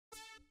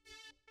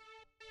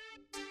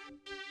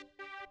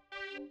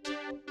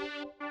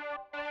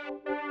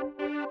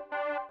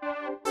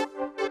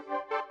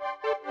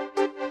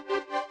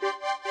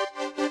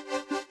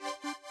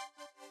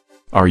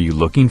Are you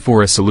looking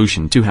for a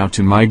solution to how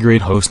to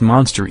migrate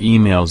HostMonster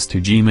emails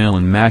to Gmail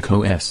in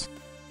macOS?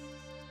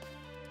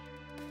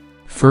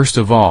 First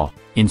of all,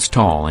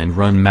 install and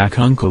run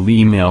Uncle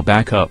Email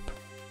Backup.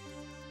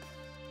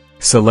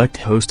 Select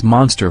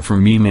HostMonster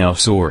from email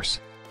source.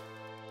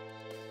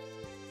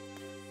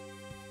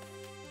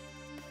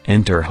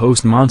 Enter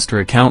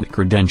HostMonster account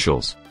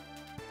credentials.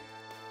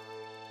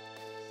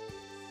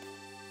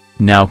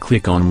 Now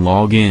click on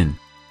Login.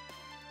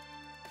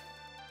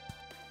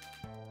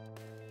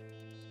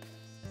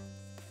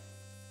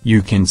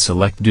 You can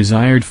select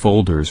desired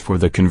folders for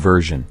the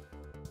conversion.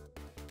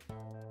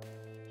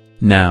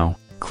 Now,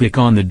 click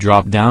on the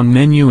drop-down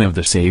menu of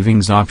the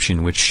Savings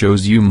option, which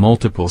shows you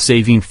multiple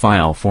saving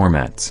file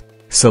formats.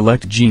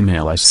 Select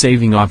Gmail as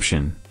saving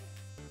option.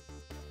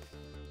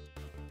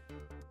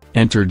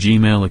 Enter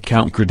Gmail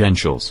account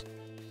credentials.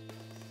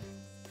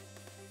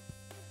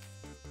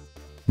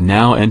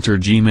 Now enter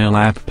Gmail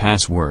app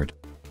password.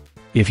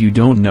 If you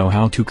don't know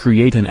how to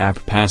create an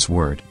app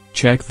password,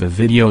 check the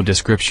video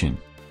description.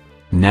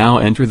 Now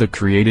enter the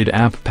created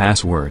app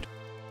password.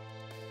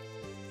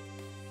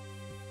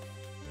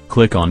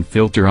 Click on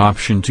Filter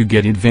option to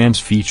get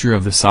advanced feature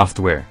of the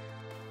software.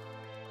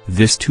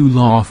 This tool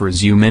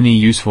offers you many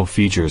useful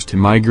features to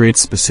migrate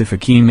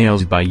specific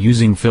emails by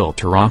using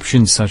filter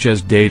options such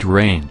as date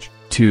range,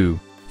 to,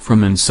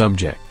 from and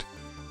subject.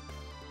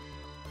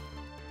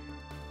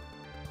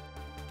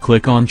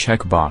 Click on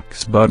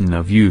checkbox button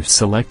of Use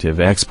selective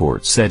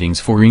export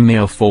settings for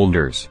email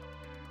folders.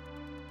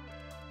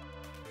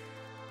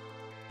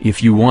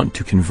 If you want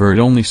to convert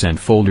only sent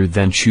folder,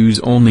 then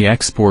choose only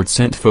export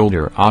sent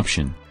folder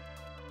option.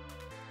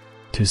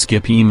 To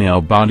skip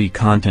email body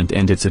content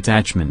and its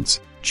attachments,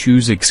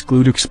 choose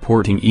exclude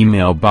exporting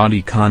email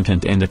body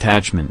content and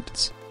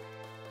attachments.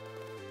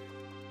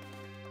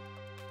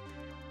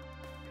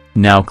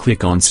 Now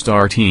click on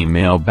Start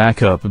Email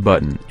Backup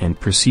button and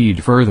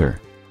proceed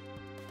further.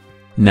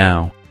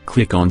 Now,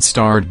 click on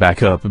Start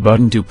Backup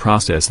button to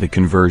process the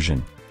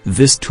conversion.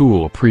 This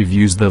tool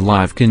previews the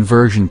live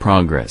conversion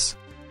progress.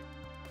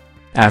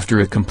 After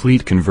a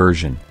complete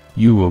conversion,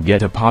 you will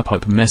get a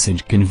pop-up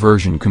message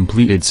 "Conversion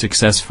completed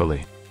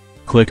successfully."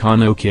 Click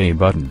on OK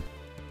button.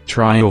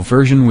 Trial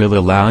version will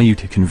allow you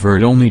to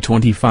convert only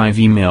 25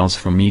 emails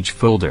from each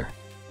folder.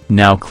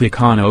 Now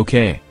click on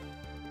OK.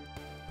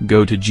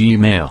 Go to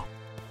Gmail.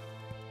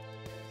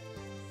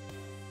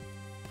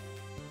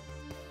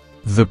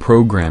 The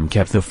program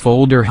kept the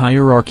folder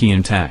hierarchy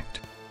intact.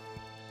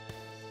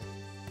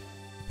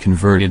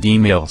 Converted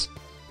emails.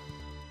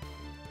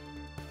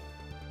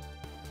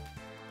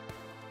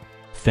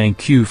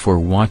 Thank you for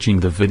watching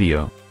the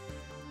video.